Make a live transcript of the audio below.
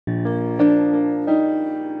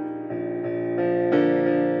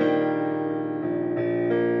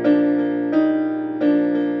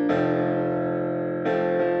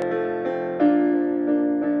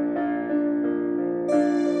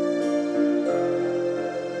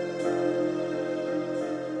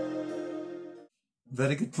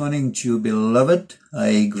Very good morning to you, beloved.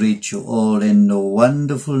 I greet you all in the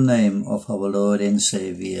wonderful name of our Lord and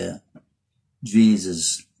Savior,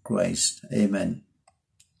 Jesus Christ. Amen.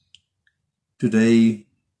 Today,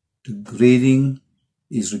 the greeting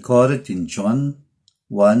is recorded in John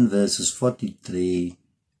 1 verses 43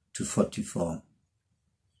 to 44.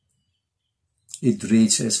 It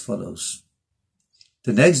reads as follows.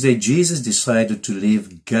 The next day, Jesus decided to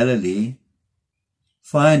leave Galilee.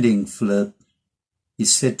 Finding Philip, he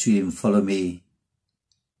said to him, "Follow me."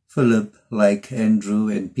 Philip, like Andrew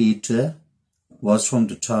and Peter, was from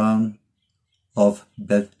the town of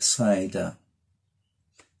Bethsaida.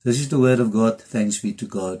 This is the word of God. Thanks be to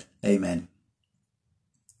God. Amen.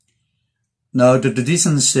 Now, the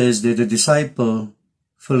tradition says that the disciple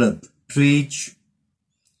Philip preached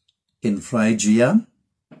in Phrygia,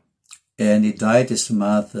 and he died as a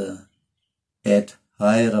martyr at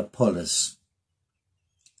Hierapolis.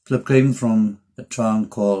 Philip came from a town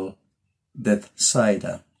called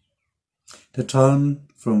Bethsaida, the town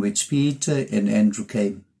from which Peter and Andrew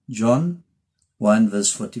came. John 1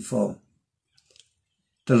 verse 44.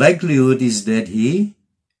 The likelihood is that he,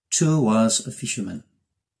 too, was a fisherman.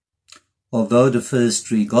 Although the first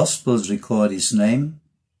three Gospels record his name,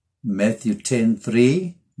 Matthew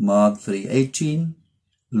 10:3, Mark 3:18,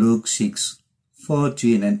 Luke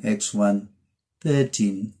 6:14, and Acts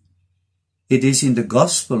 1:13, it is in the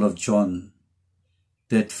Gospel of John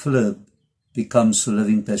that Philip becomes a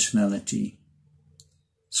living personality.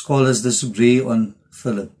 Scholars disagree on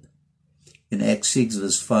Philip. In Acts 6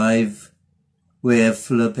 verse 5, we have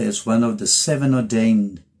Philip as one of the 7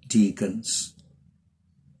 ordained deacons.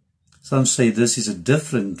 Some say this is a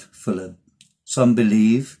different Philip. Some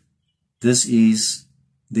believe this is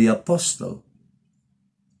the apostle.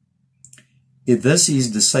 If this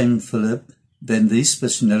is the same Philip, then this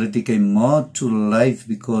personality came more to life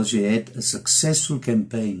because he had a successful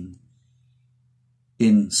campaign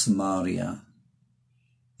in Samaria.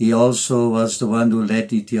 He also was the one who led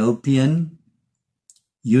the Ethiopian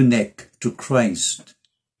eunuch to Christ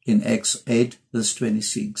in Acts 8 verse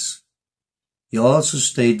 26. He also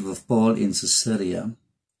stayed with Paul in Caesarea,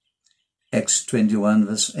 Acts 21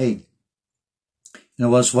 verse 8.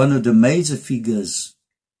 And was one of the major figures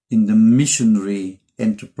in the missionary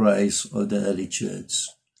enterprise of the early church.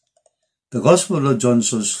 The Gospel of John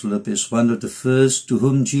shows Philip is one of the first to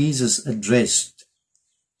whom Jesus addressed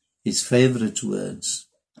his favorite words,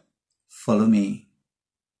 "Follow me."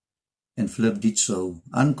 And Philip did so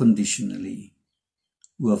unconditionally,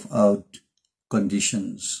 without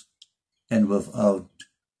conditions and without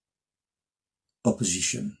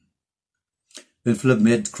opposition. When Philip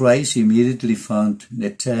met Christ, he immediately found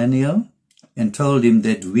Nathanael and told him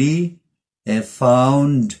that we have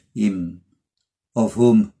found him, of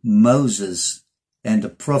whom Moses and the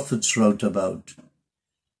prophets wrote about.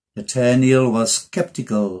 Nathanael was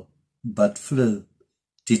skeptical, but Philip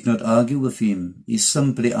did not argue with him. He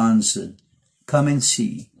simply answered, "Come and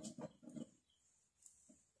see."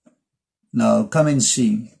 Now, come and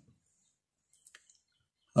see.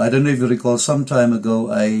 I don't know if you recall, some time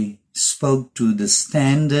ago I spoke to the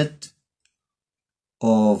standard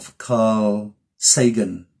of Carl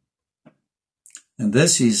Sagan. And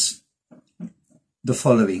this is the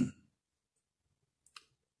following.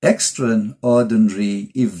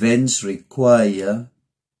 Extraordinary events require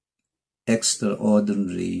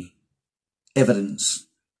extraordinary evidence.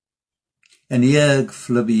 And here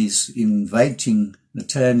Philip is inviting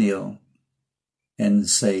Nathanael and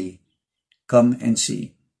say, "Come and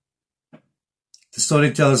see." The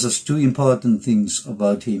story tells us two important things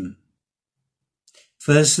about him.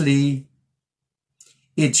 Firstly,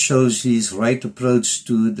 it shows his right approach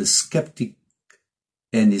to the skeptic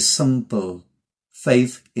and his simple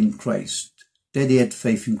faith in Christ. That he had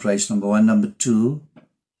faith in Christ, number one. Number two,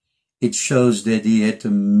 it shows that he had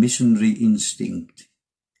a missionary instinct.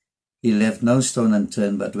 He left no stone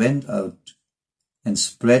unturned, but went out and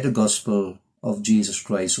spread the gospel of Jesus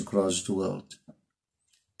Christ across the world.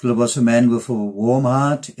 Philip was a man with a warm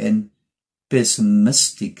heart and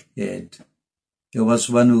pessimistic head. He was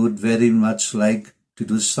one who would very much like to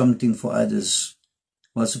do something for others,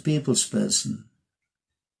 was a people's person,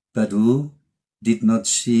 but who did not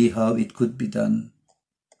see how it could be done.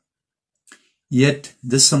 Yet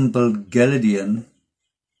the simple Galilean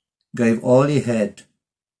gave all he had.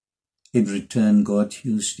 In return, God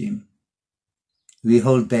used him. We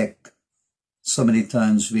hold back. So many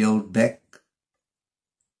times we hold back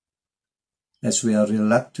as we are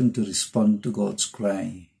reluctant to respond to God's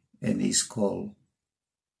cry and his call.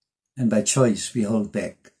 And by choice, we hold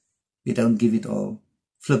back. We don't give it all.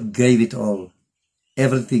 Philip gave it all,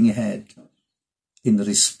 everything he had, in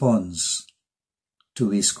response to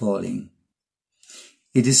his calling.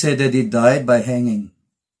 It is said that he died by hanging.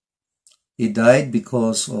 He died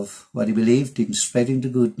because of what he believed in spreading the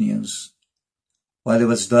good news. While he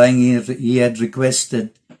was dying, he had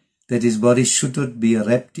requested that his body should not be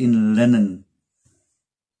wrapped in linen,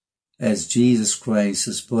 as Jesus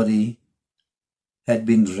Christ's body had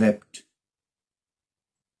been wrapped.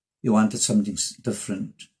 He wanted something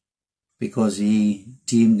different, because he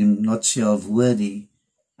deemed him not self-worthy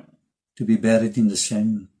to be buried in the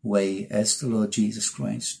same way as the Lord Jesus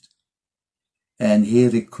Christ. And he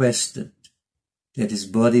requested that his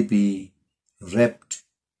body be wrapped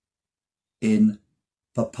in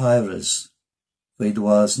papyrus, for it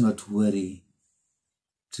was not worthy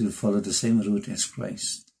to follow the same route as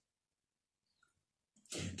Christ.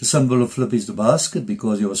 The symbol of Philip is the basket,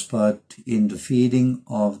 because he was part in the feeding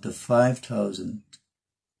of the 5,000.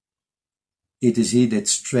 It is he that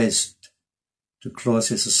stressed the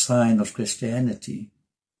cross as a sign of Christianity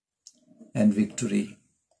and victory.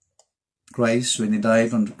 Christ, when he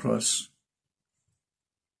died on the cross,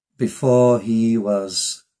 before he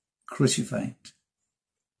was crucified,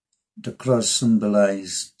 the cross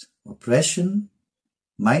symbolized oppression,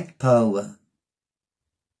 might, power,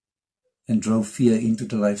 and drove fear into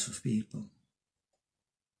the lives of people.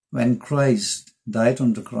 When Christ died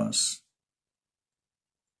on the cross,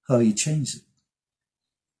 how he changed it.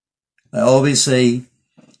 I always say,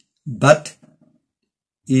 but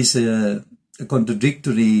is a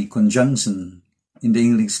contradictory conjunction in the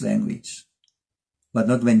English language, but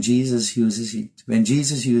not when Jesus uses it. When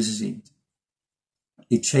Jesus uses it,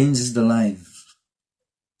 it changes the life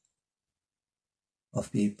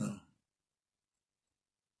of people.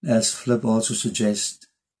 As Philip also suggests,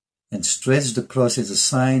 and stress the cross as a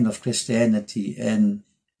sign of Christianity and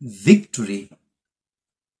victory.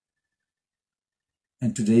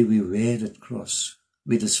 And today we wear that cross.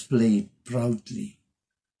 We display it proudly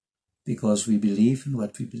because we believe in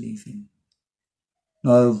what we believe in.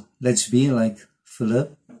 Now, let's be like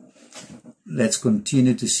Philip. Let's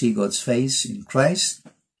continue to see God's face in Christ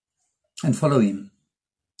and follow him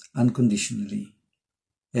unconditionally,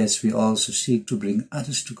 as we also seek to bring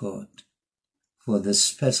others to God for this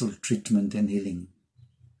special treatment and healing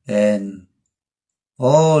and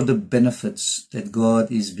all the benefits that God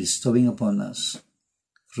is bestowing upon us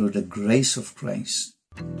through the grace of Christ,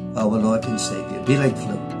 our Lord and Savior. Be like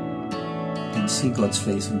Philip and see God's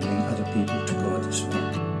face and bring other people to God as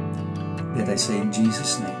well. That I say in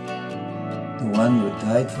Jesus' name, the one who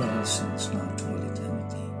died for our sins now to all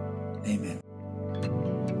eternity. Amen.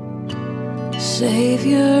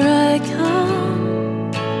 Savior, I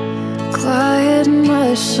come, quiet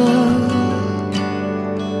my soul.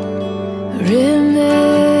 Remember,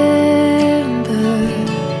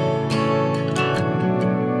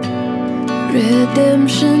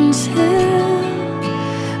 redemption's hill,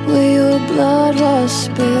 where your blood was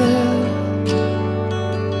spilled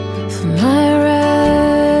for my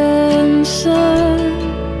ransom.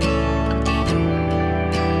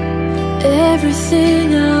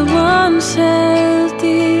 Everything I once held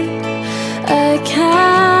dear, I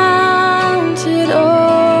counted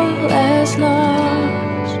all as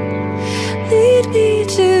lost. Lead me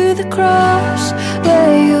to the cross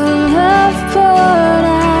where your love poured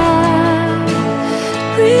out.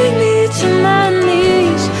 Bring me to my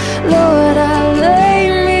knees, Lord, I lay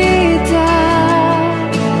me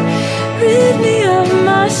down. Rid me of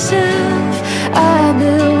myself, I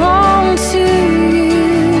belong to you.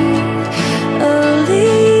 Oh,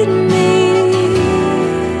 lead me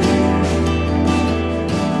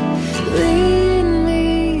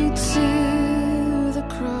to the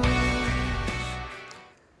cross.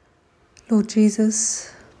 Lord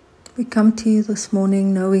Jesus, we come to you this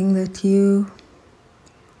morning knowing that you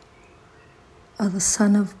are the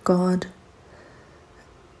Son of God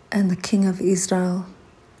and the King of Israel,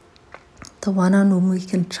 the one on whom we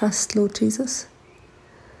can trust, Lord Jesus.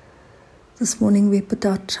 This morning we put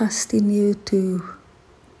our trust in you to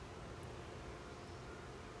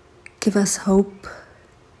give us hope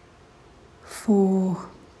for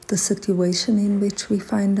the situation in which we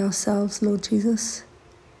find ourselves, Lord Jesus.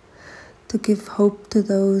 To give hope to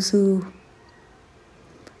those who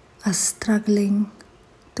are struggling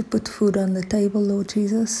to put food on the table, Lord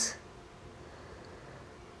Jesus.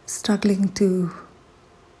 Struggling to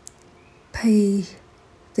pay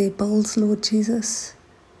their bills, Lord Jesus.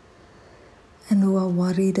 And who are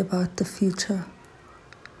worried about the future.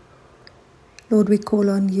 Lord, we call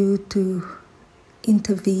on you to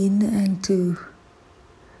intervene and to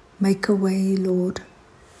make a way, Lord,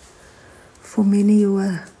 for many who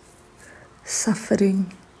are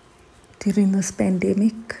suffering during this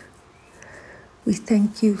pandemic. We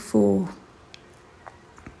thank you for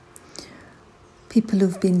People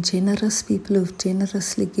who've been generous, people who've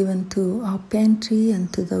generously given to our pantry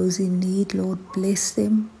and to those in need. Lord, bless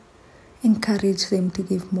them. Encourage them to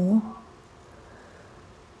give more.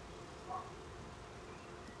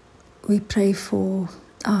 We pray for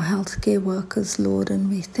our healthcare workers, Lord, and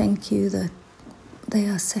we thank you that they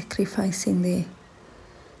are sacrificing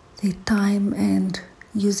their time and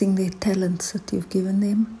using their talents that you've given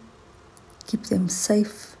them. Keep them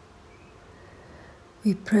safe.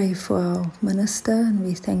 We pray for our minister and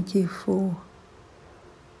we thank you for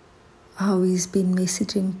how he's been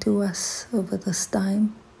messaging to us over this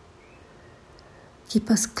time. Keep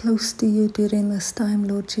us close to you during this time,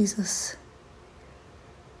 Lord Jesus.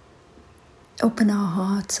 Open our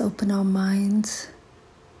hearts, open our minds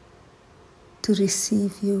to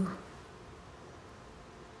receive you.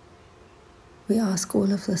 We ask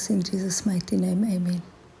all of this in Jesus' mighty name, amen.